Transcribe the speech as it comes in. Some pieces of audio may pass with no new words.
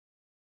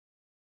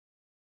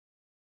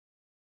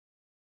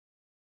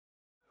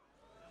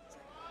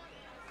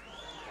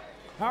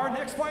Our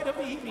next fight of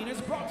the evening is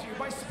brought to you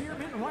by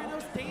Spearmint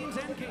Rhinos, Dames,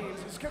 and Games,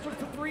 scheduled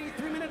for 3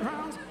 3-minute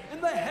rounds in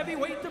the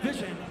heavyweight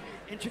division.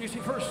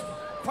 Introducing first,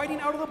 fighting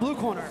out of the blue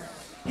corner.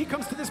 He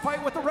comes to this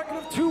fight with a record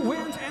of 2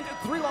 wins and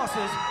 3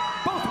 losses,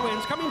 both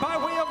wins coming by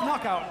way of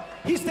knockout.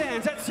 He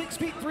stands at 6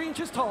 feet 3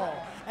 inches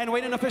tall and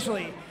weighed in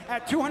officially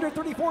at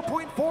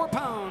 234.4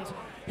 pounds.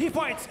 He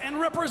fights and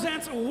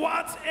represents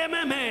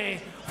UofMMA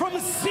from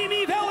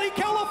Simi Valley,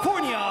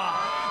 California,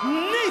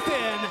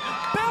 Nathan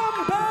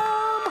Bam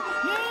Bam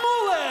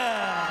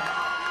Mullett.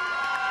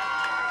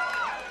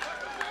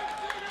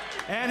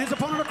 And his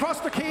opponent across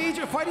the cage,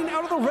 fighting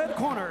out of the red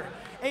corner,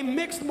 a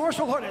mixed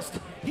martial artist.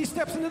 He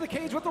steps into the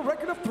cage with a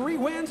record of 3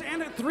 wins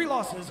and 3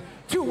 losses,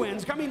 2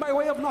 wins coming by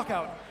way of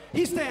knockout.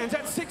 He stands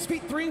at 6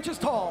 feet 3 inches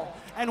tall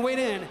and weighed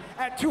in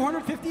at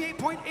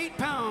 258.8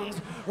 pounds,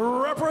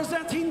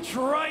 representing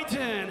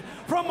Triton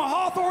from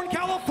Hawthorne,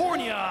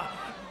 California,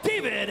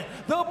 David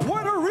the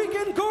Puerto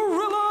Rican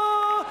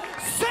Gorilla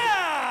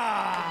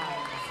Sands.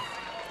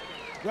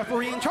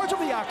 Referee in charge of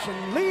the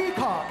action, Lee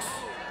Cox.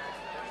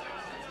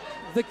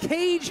 The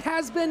cage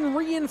has been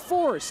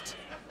reinforced.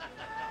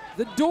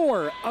 The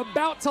door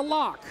about to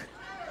lock.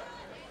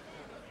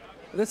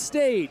 The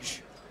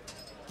stage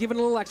given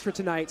a little extra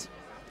tonight.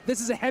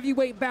 This is a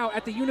heavyweight bout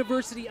at the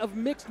University of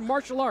Mixed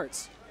Martial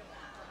Arts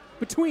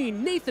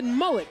between Nathan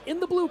Mullett in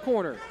the blue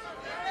corner,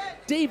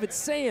 David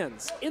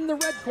Sands in the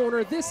red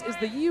corner. This is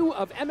the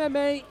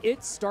UofMMA.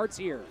 It starts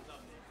here.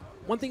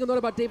 One thing you'll note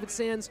about David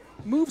Sands,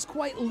 moves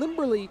quite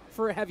limberly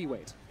for a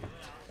heavyweight.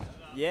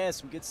 Yeah,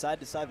 some good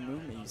side-to-side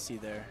movement you see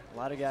there. A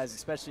lot of guys,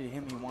 especially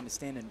him, who want to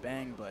stand and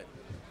bang, but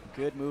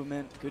good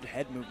movement, good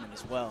head movement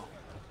as well.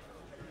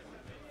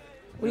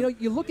 Well, you know,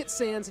 you look at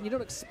Sands and you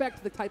don't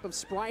expect the type of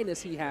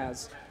spryness he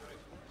has.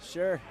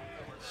 Sure,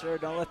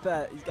 don't let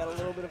that. He's got a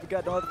little bit of a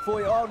gut. Don't let it fool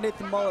you. Oh,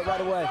 Nathan Mullett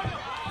right away.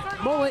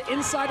 Mullett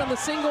inside on the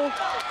single,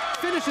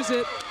 finishes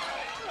it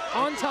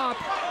on top.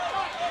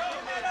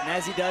 And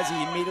as he does,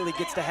 he immediately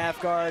gets to half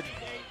guard.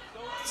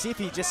 See if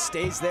he just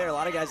stays there. A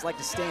lot of guys like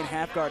to stay in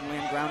half guard and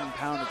land ground and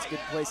pound. It's a good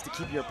place to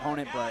keep your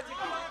opponent, but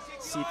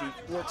see if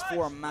he works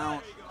for a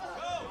mount.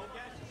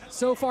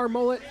 So far,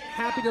 Mullett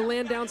happy to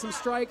land down some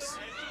strikes.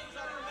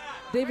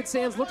 David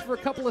Sands looked for a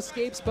couple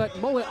escapes, but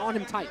Mullett on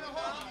him tight.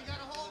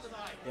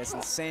 Yes,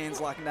 and Sands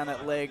locking down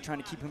that leg,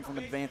 trying to keep him from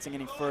advancing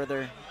any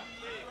further.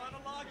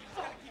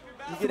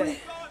 You get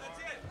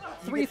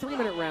three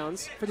 3-minute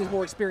rounds for these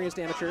more experienced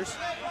amateurs.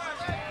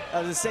 I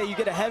was gonna say, you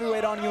get a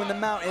heavyweight on you in the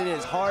mount, it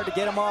is hard to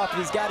get him off.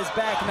 He's got his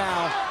back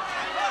now.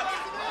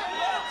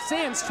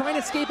 Sands trying to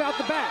escape out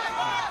the back.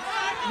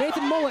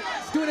 Nathan Mullett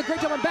doing a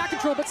great job on back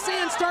control, but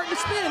Sands starting to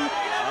spin.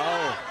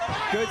 Oh,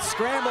 good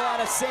scramble out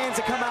of Sands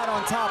to come out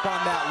on top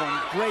on that one.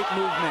 Great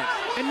movement.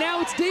 And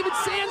now it's David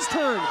Sands'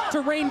 turn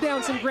to rain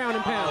down some ground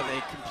and pound. Oh,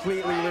 they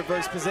completely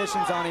reverse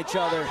positions on each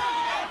other.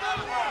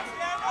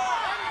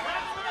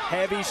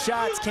 Heavy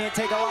shots, can't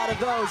take a lot of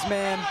those,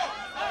 man.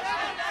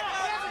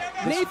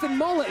 Nathan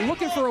Mullett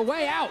looking for a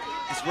way out.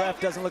 This ref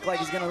doesn't look like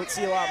he's gonna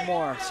see a lot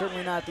more.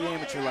 Certainly not at the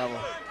amateur level.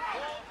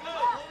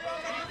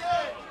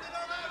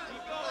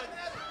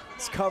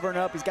 He's covering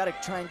up. He's got to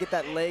try and get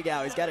that leg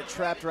out. He's got it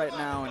trapped right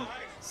now, and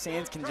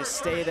Sands can just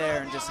stay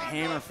there and just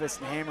hammer fist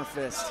and hammer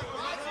fist.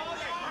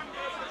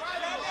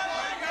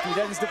 If he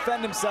doesn't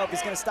defend himself,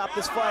 he's going to stop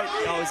this fight.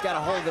 Oh, he's got to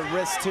hold the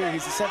wrist too.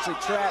 He's essentially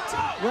trapped.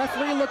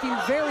 Referee looking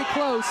very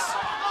close.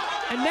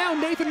 And now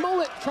Nathan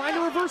Mullett trying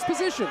to reverse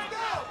position.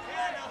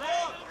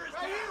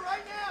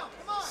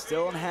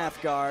 Still in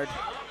half guard.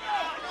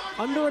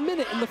 Under a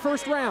minute in the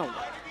first round.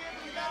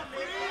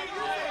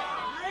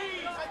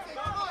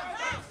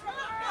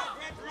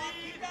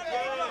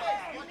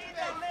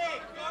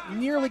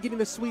 Nearly getting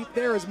the sweep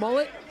there is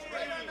Mullett.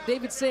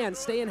 David Sands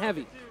staying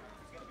heavy.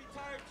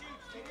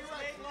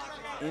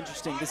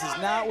 Interesting. This is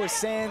not where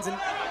Sands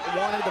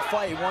wanted to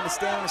fight. He wanted to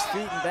stay on his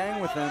feet and bang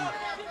with him.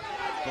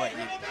 But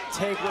you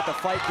take what the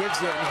fight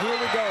gives you. And here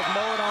we go with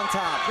Mullett on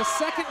top. The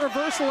second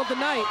reversal of the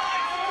night.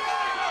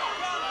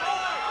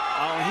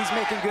 Oh, and he's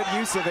making good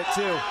use of it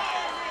too.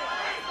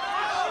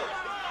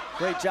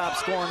 Great job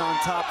scoring on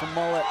top from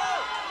Mullett.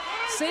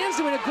 Sands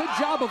doing a good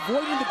job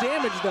avoiding the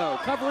damage, though,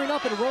 covering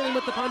up and rolling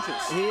with the punches.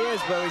 He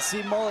is, but we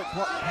see Mullett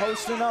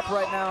posting up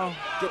right now,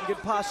 getting good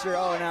posture.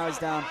 Oh, now he's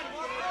down.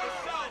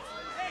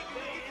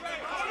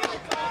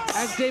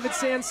 As David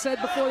Sands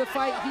said before the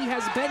fight, he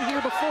has been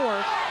here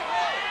before.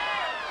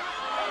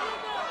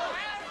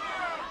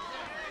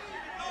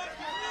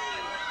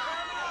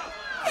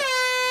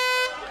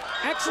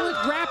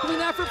 Excellent grappling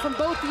effort from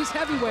both these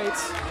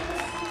heavyweights.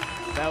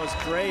 That was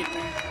great.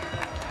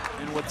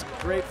 And what's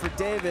great for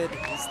David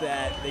is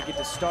that they get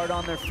to start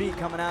on their feet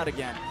coming out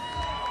again.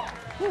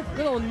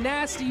 Little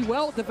nasty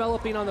welt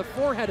developing on the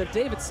forehead of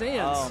David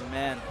Sands. Oh,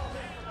 man.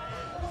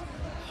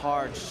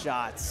 Hard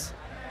shots.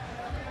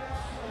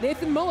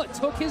 Nathan Mullett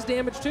took his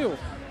damage, too.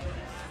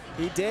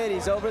 He did.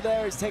 He's over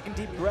there. He's taking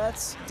deep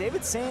breaths.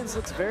 David Sands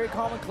looks very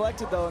calm and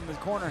collected, though, in the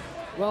corner.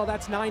 Well,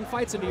 that's 9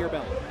 fights under your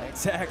belt.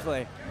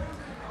 Exactly.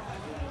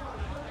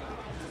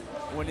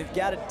 When you've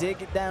got to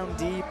dig it down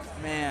deep,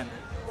 man,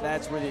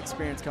 that's where the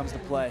experience comes to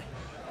play.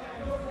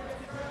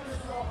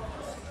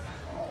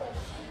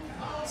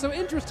 So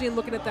interesting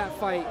looking at that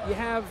fight. You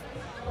have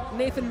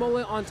Nathan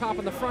Mullett on top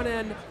on the front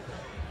end,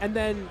 and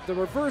then the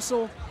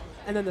reversal,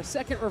 and then the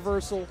second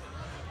reversal.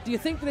 Do you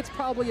think that it's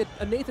probably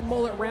a Nathan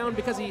Mullett round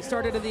because he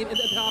started at the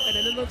top and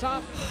ended at the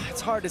top?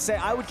 It's hard to say.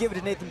 I would give it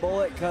to Nathan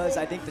Mullett because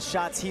I think the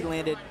shots he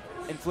landed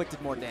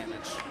inflicted more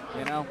damage,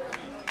 you know?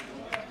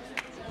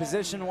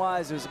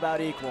 Position-wise, it was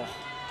about equal.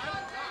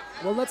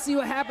 Well, let's see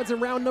what happens in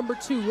round number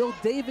 2. Will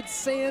David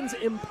Sands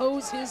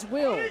impose his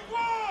will?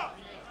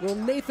 Will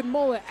Nathan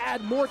Mullett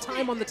add more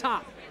time on the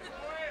top?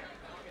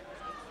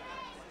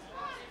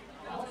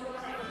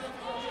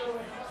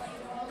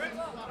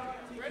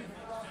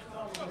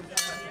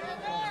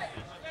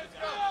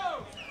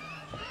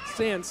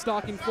 Sands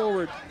stalking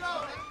forward.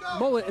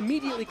 Mullett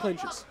immediately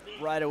clinches.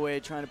 Right away,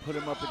 trying to put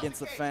him up against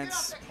the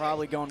fence.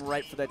 Probably going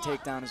right for that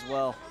takedown as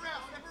well.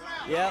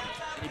 Yep,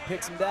 and he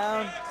picks him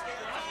down.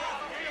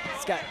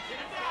 He's got...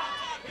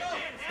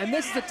 And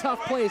this is a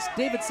tough place.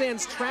 David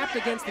Sands trapped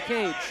against the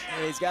cage.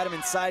 Yeah, he's got him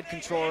in side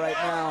control right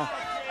now.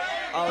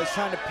 Oh, he's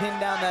trying to pin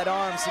down that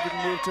arm so he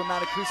can move to a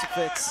mounted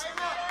crucifix.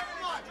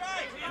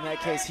 In that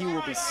case, he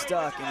will be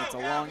stuck, and it's a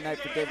long night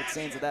for David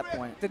Sands at that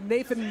point. Did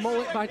Nathan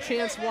Mullett, by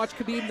chance, watch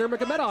Khabib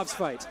Nurmagomedov's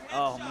fight?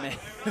 Oh, man.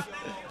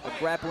 A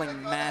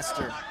grappling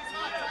master.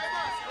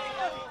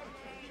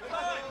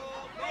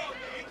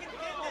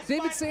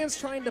 David Sands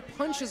trying to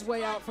punch his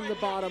way out from the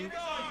bottom.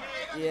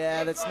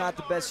 Yeah, that's not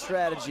the best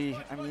strategy.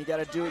 I mean, you got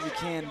to do what you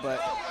can, but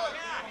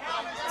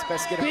it's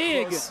best to get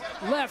him close.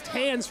 Big left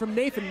hands from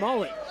Nathan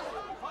Mullett.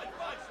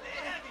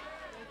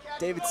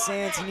 David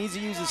Sands, he needs to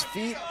use his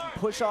feet,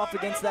 push off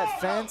against that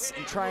fence,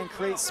 and try and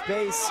create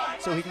space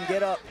so he can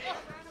get up.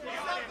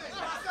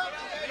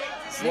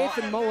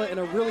 Nathan Mullett in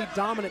a really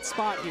dominant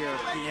spot here.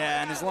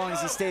 Yeah, and as long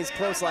as he stays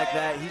close like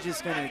that, he's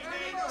just going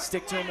to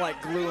stick to him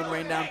like glue and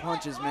rain down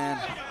punches, man.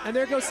 And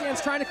there goes Sands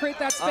trying to create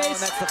that space. Oh, and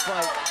that's the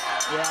fight.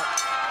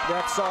 Yeah,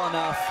 ref saw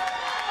enough.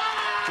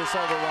 Just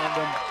overwhelmed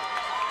him.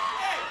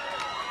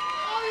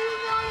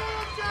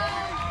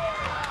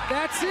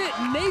 That's it.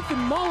 Nathan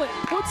Mullett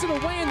puts it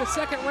away in the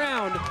second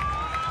round.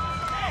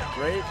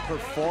 Great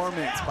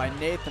performance by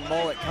Nathan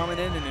Mullett coming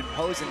in and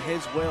imposing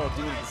his will,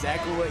 doing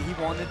exactly what he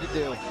wanted to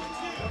do.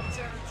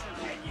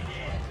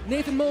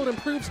 Nathan Mullett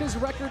improves his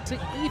record to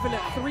even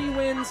at 3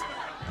 wins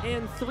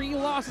and 3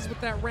 losses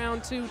with that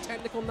round 2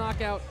 technical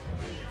knockout.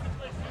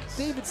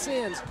 David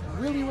Sands,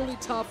 really, really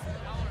tough,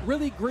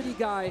 really gritty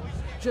guy,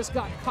 just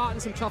got caught in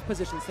some tough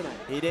positions tonight.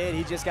 He did.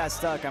 He just got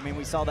stuck. I mean,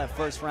 we saw that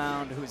first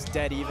round. It was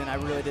dead even. I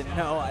really didn't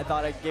know. I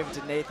thought I'd give it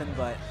to Nathan,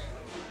 but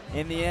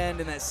in the end,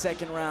 in that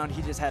second round,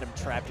 he just had him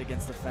trapped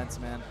against the fence,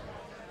 man.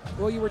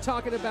 Well, you were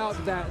talking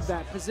about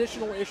that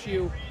positional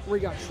issue where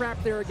he got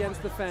trapped there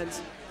against the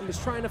fence and was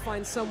trying to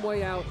find some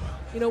way out.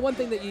 You know, one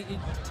thing that you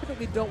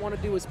typically don't want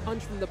to do is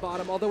punch from the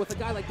bottom, although with a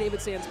guy like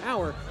David Sands'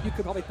 power, you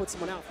could probably put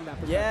someone out from that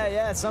perspective.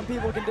 Yeah, some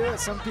people can do it.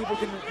 Some people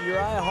can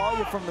Uriah Hall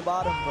you from the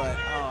bottom, but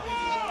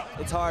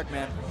it's hard,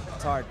 man.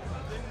 It's hard.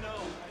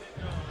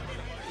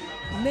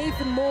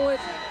 Nathan Mullett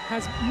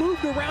has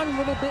moved around a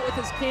little bit with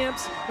his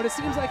camps, but it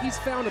seems like he's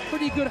found a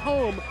pretty good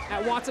home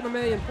at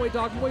UofMMA and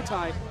Poidog Muay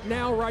Thai,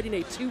 now riding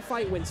a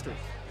 2-fight win streak.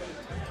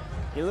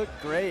 He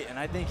looked great, and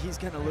I think he's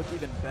going to look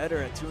even better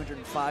at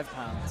 205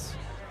 pounds.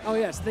 Oh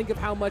yes, think of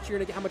how much you're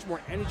going to get, how much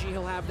more energy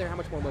he'll have there, how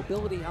much more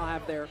mobility he'll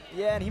have there.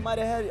 Yeah, and he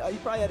probably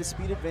had a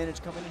speed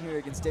advantage coming in here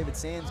against David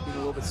Sands, being a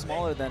little bit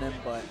smaller than him,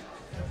 but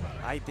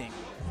I think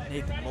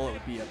Nathan Mullett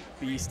would be a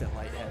beast at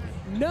light heavy.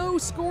 No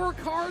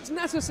scorecards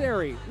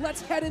necessary.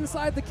 Let's head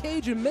inside the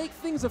cage and make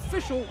things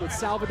official with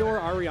Salvador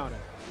Arellano.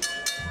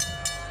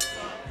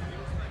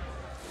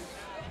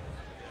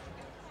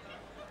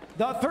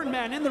 The third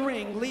man in the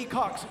ring, Lee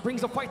Cox,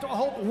 brings the fight to a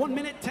halt 1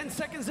 minute, 10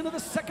 seconds into the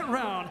second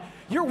round.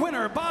 Your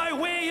winner by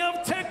way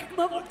of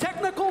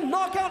technical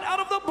knockout out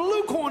of the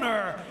blue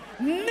corner,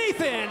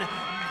 Nathan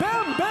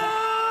Bam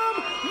Bam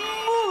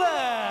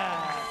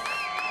Mullett.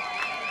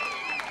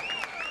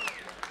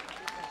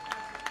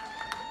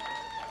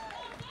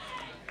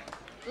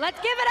 Let's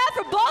give it up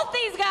for both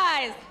these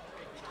guys.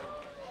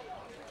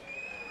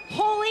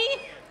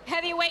 Holy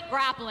heavyweight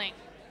grappling.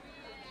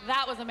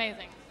 That was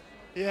amazing.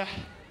 Yeah.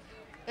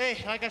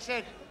 Hey, like I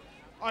said,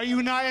 are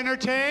you not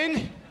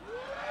entertained?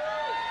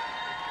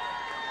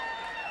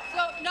 So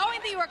knowing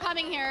that you were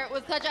coming here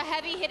with such a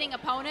heavy-hitting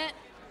opponent,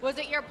 was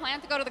it your plan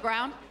to go to the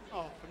ground?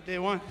 Oh, from day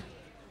one.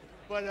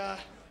 But,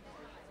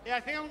 yeah, I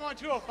think I'm going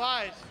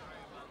 205.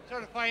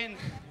 Started fighting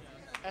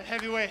at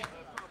heavyweight.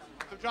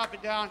 So drop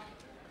it down.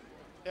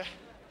 Yeah.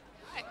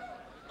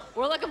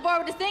 We're looking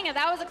forward to seeing it.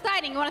 That was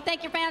exciting. You want to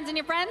thank your fans and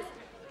your friends?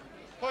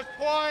 Coach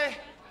Poi,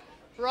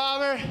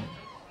 Robert,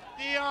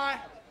 Dion,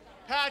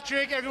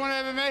 Patrick, everyone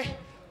at MMA.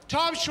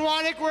 Tom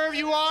Schwanek, wherever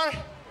you are.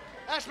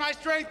 That's my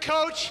strength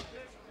coach.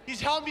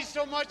 He's helped me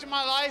so much in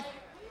my life.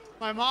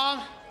 My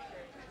mom,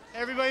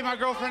 everybody, my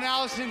girlfriend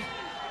Allison.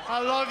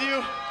 I love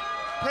you.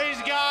 Praise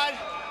God.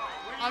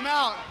 I'm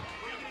out.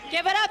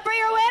 Give it up for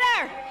your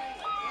winner.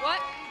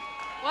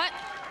 What?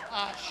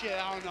 Ah, shit,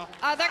 I don't know.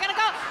 They're gonna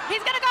go.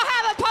 He's gonna go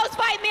have a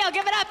post-fight meal.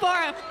 Give it up for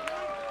him.